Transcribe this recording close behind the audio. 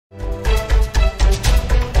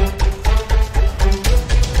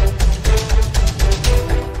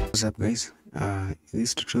What's up, guys? In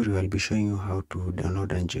this tutorial I'll be showing you how to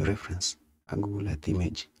download and georeference a Google Earth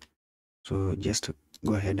image. So just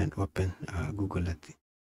go ahead and open Google Earth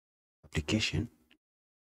application,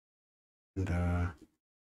 and on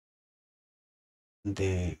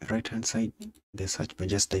the right hand side, the search bar,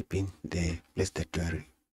 just type in the place that you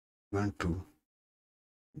want to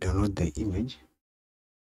download the image.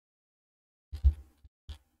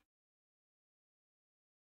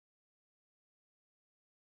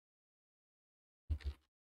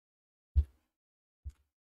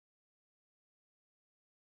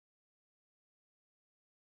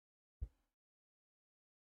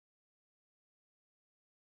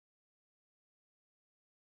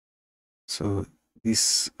 So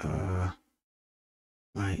this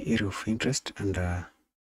my area of interest, and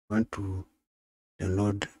want to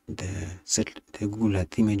download the Google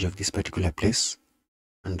Earth image of this particular place,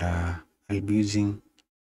 and I'll be using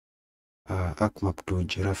ArcMap to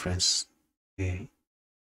georeference the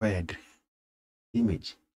required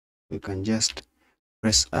image. You can just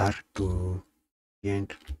press R to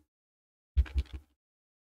find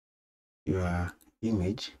your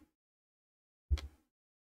image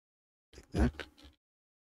like that.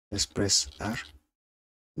 Just press R.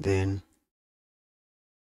 Then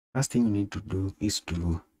first thing you need to do is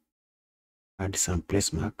to add some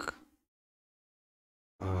place mark,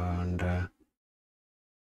 and on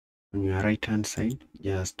your right hand side,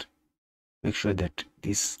 just make sure that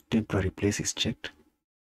this temporary place is checked,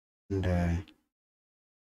 and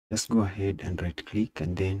just go ahead and right click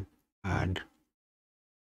and then add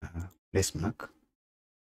place mark,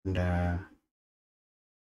 and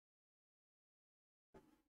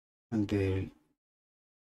on the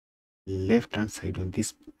left hand side on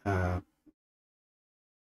this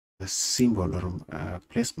symbol or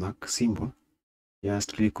place mark symbol,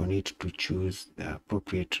 just click on it to choose the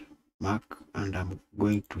appropriate mark, and I'm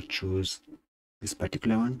going to choose this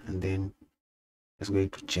particular one, and then just going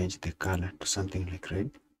to change the color to something like red,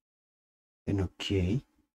 then OK,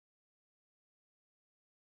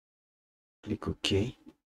 click OK.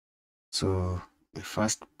 So my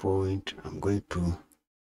first point, I'm going to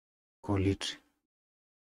call it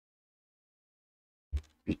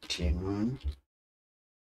PTN1,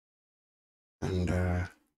 and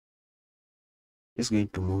just going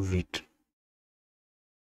to move it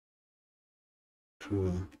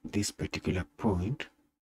to this particular point,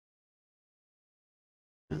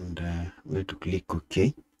 and I'm going to click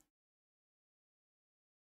OK.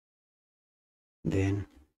 Then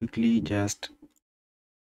quickly just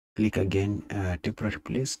click again temporary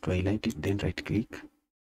place to highlight it, then right click,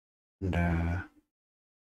 and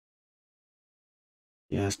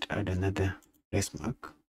just add another place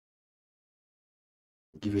mark,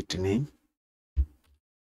 give it a name,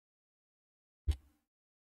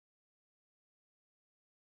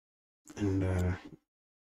 and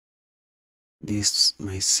this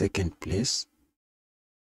my second place.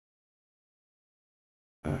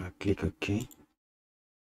 Click OK.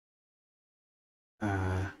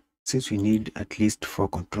 Since we need at least 4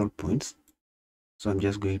 control points, so I'm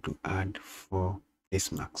just going to add 4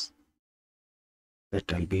 place marks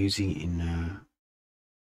that I'll be using in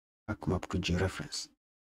ArcMap to georeference.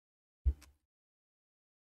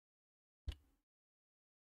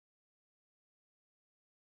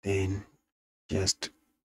 Then just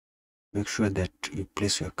make sure that you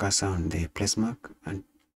place your cursor on the place mark, and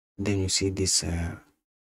then you see this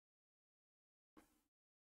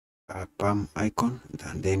palm icon,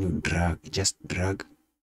 and then you just drag,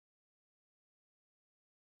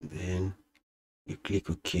 then you click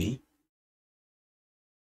OK.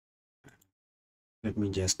 Let me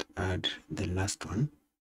just add the last one.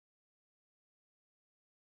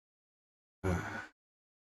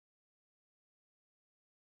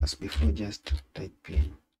 As before, just type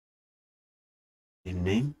in the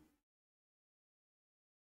name,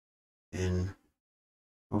 and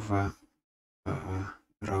hover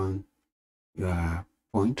around your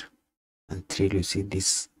point until you see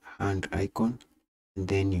this hand icon, and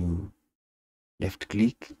then you left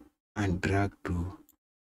click and drag to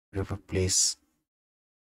whatever place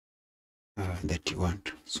that you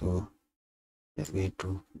want. So just going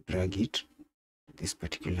to drag it to this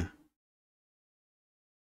particular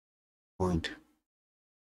point.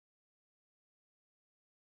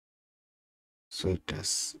 So it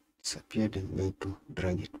has disappeared. I'm going to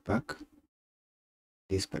drag it back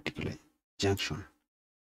this particular junction.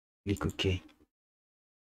 Click OK.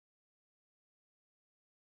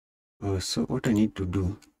 So what I need to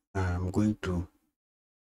do, I'm going to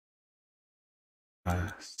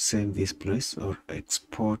save this place or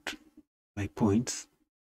export my points.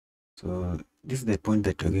 So this is the point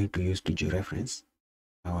that we're going to use to georeference.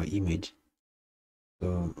 our image.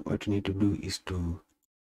 So what we need to do is to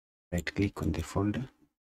right click on the folder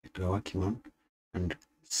that we are working on and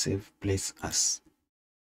save place as,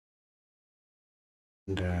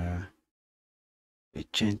 and we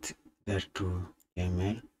change that to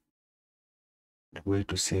email. The way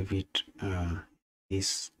to save it,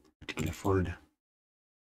 this particular folder.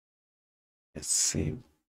 Let's save,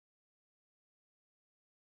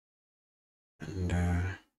 and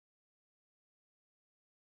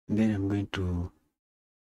then I'm going to,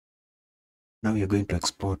 now we are going to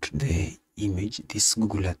export the image, this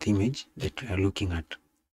Google Earth image that we are looking at.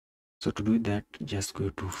 So to do that, just go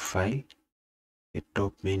to File, the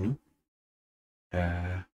top menu,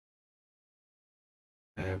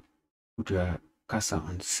 put your cursor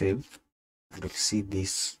on Save, and you'll see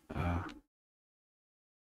these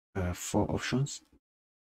 4 options.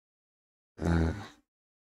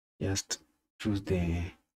 Just choose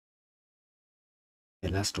the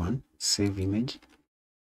last one, Save Image.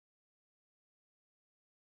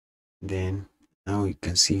 Then now you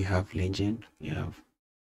can see you have legend, you have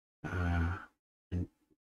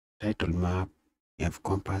title map, you have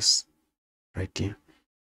compass right here.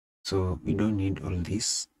 So we don't need all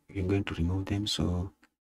this, we're going to remove them. So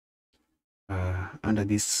under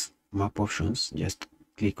this map options, just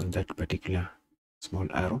click on that particular small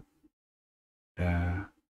arrow,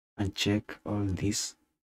 uncheck all these,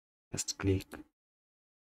 just click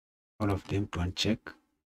all of them to uncheck,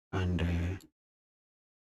 and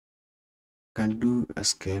can do a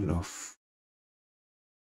scale of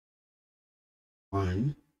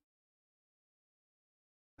 1%.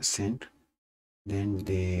 Then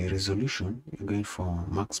the resolution, you're going for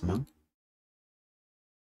maximum,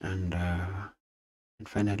 and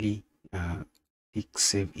finally click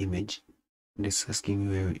Save Image. And it's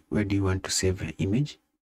asking you where do you want to save an image,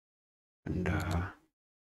 and I'm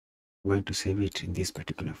going to save it in this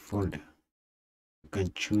particular folder. You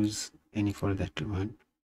can choose any folder that you want.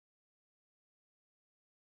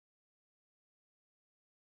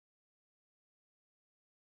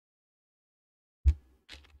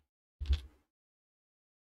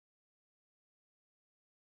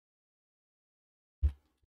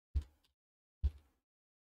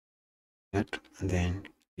 That, and then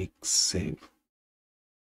click Save.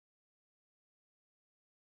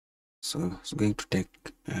 So it's going to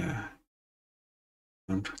take around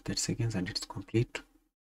 30 seconds and it's complete.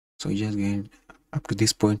 So just going up to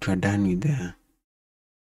this point, we are done with the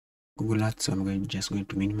Google Earth. So I'm just going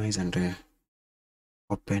to minimize and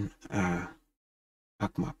open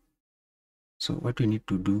ArcMap. So what we need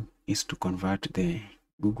to do is to convert the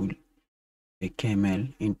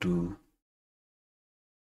KML into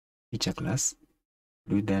feature class.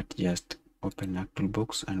 To do that, just open a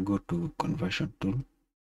toolbox and go to conversion tool.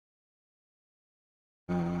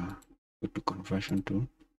 Go to conversion tool,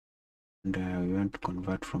 and we want to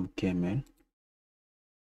convert from KML,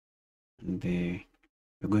 and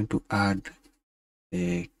we're going to add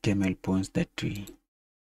the KML points that we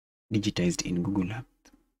digitized in Google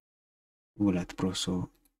Earth Pro. So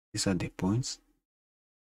these are the points.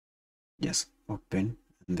 Just open,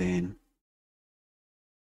 and then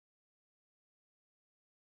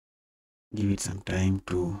give it some time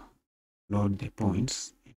to load the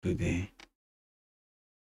points into the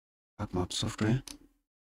ArcMap software.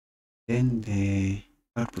 Then the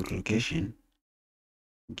output location,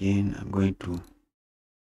 again I'm going to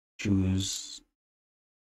choose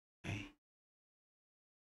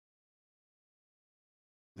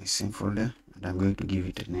my same folder, and I'm going to give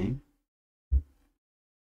it a name.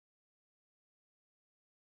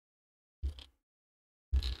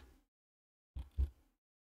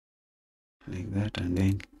 Like that, and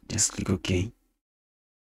then just click OK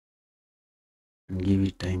and give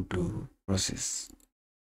it time to process.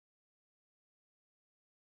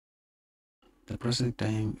 The processing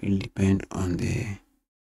time will depend on the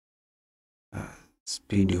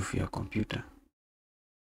speed of your computer.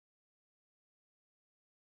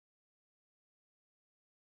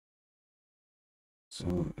 So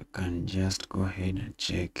you can just go ahead and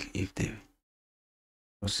check if the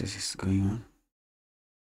process is going on,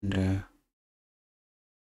 and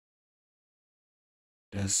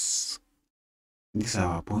these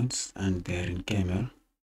are our points, and they're in KML.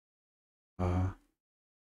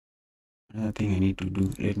 Another thing I need to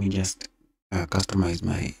do, let me just customize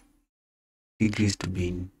my degrees to be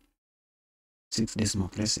in 6 decimal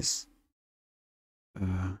places.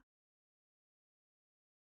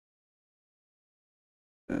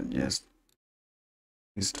 Just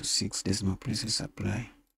this to 6 decimal places, apply.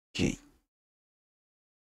 Okay.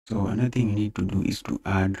 So another thing we need to do is to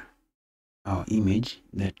add our image,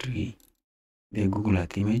 the Google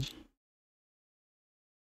Earth image.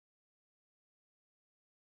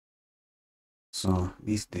 So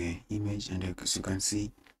this is the image, and as you can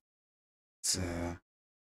see, it's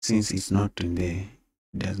since it's not in the,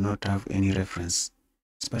 it does not have any reference,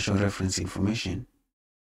 special reference information,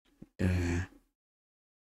 it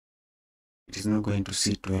is not going to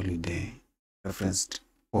sit well with the referenced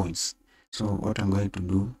points. So what I'm going to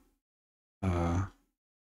do, I'm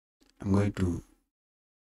going to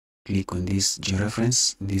click on this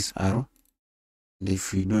georeference, this arrow, and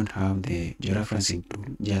if you don't have the georeferencing tool,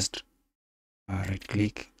 just right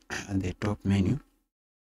click at the top menu,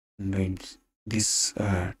 and this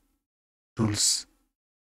toolbar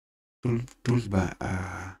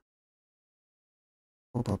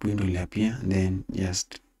pop-up window will appear, and then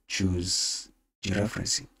just choose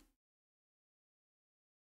georeferencing.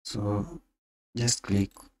 So just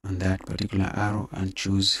click on that particular arrow and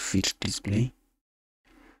choose fit display.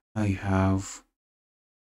 Now you have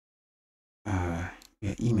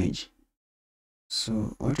your image.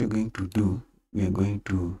 So what we're going to do, we are going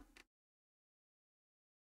to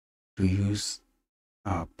use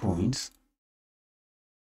our points,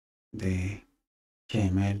 the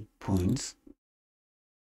KML points.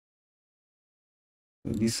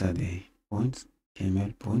 So these are the points,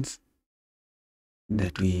 KML points,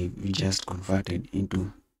 that we just converted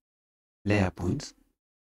into layer points.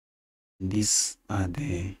 And these are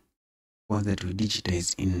the ones that we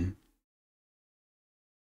digitized in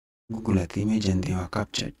Google Earth image, and they were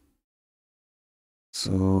captured.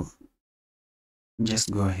 So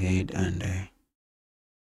just go ahead and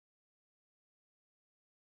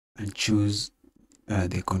choose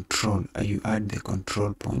the control. You add the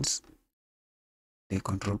control points,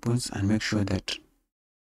 and make sure that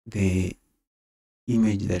the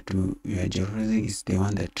image that you are generating is the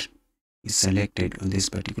one that is selected on this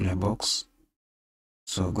particular box.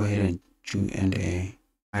 So go ahead and choose and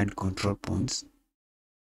add control points,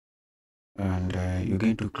 and you're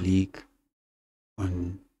going to click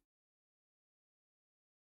on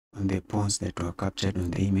the points that were captured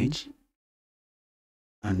on the image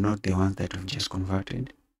and not the ones that we've just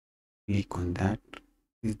converted. Click on that.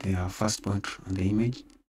 This is the first point on the image,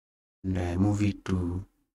 and move it to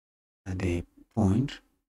the point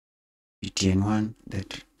btn1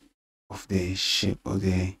 that of the shape of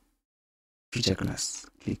the feature class.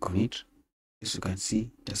 Click on it. As you can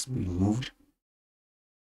see, it has been moved.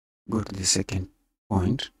 Go to the second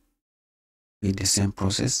point with the same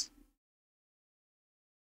process,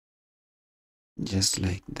 just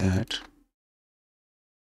like that.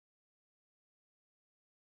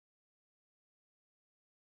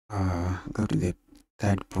 Go to the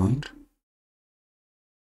third point,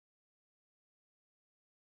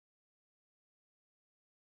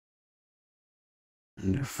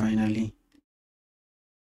 and finally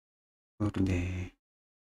go to the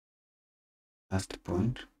last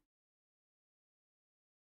point.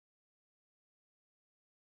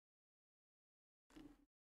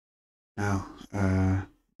 Now the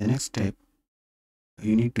next step,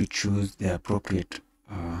 you need to choose the appropriate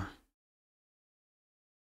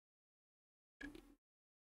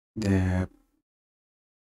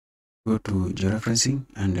go to georeferencing,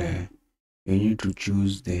 and you need to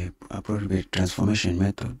choose the appropriate transformation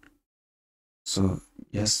method. So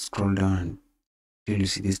just scroll down until you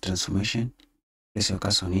see this transformation, place your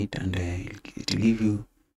cursor on it, and it will give you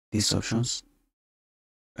these options,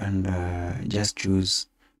 and just choose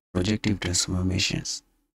projective transformations.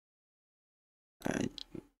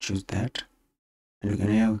 Choose that, and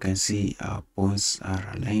here we can see our points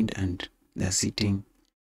are aligned and they're sitting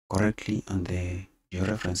correctly on the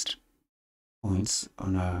georeferenced points,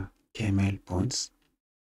 on our KML points.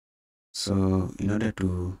 So in order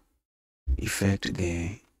to effect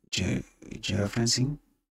the georeferencing,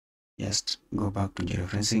 just go back to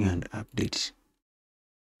georeferencing and update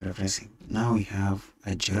referencing. Now we have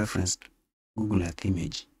a georeferenced Google Earth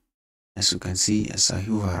image. As you can see, as I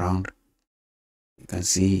hover around, you can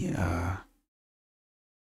see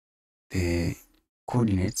the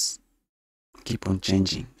coordinates keep on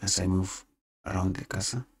changing as I move around the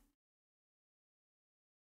cursor.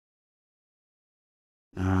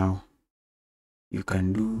 Now you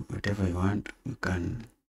can do whatever you want.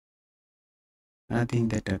 Another thing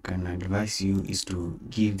that I can advise you is to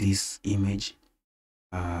give this image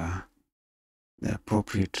the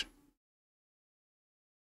appropriate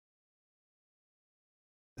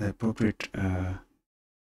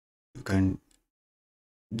you can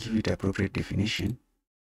give it appropriate definition.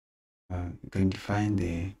 You can define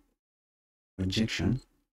the projection.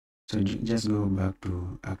 So just go back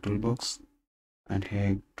to Actual Box and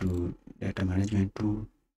head to Data Management Tool,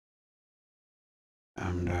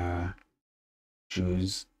 and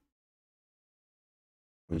choose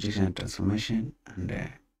Projection and Transformation,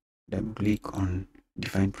 and double click on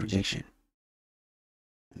define projection,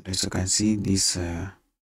 and as you can see, this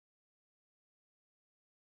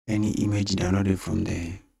any image downloaded from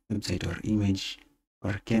the website or image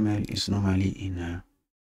or camel is normally in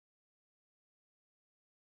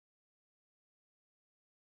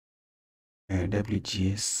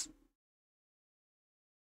WGS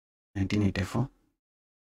 1984.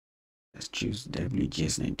 Let's choose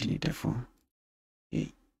WGS 1984.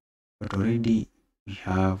 Okay, but already we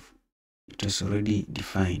have it is already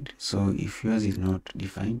defined, so if yours is not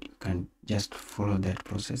defined, you can just follow that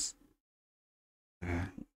process.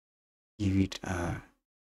 Give it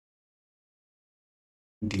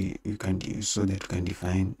you can use so that you can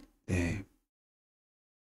define the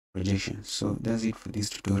projection. So that's it for this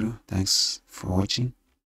tutorial. Thanks for watching,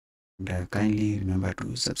 and kindly remember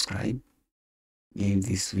to subscribe, give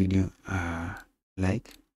this video a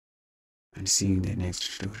like, and see you in the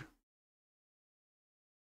next tutorial.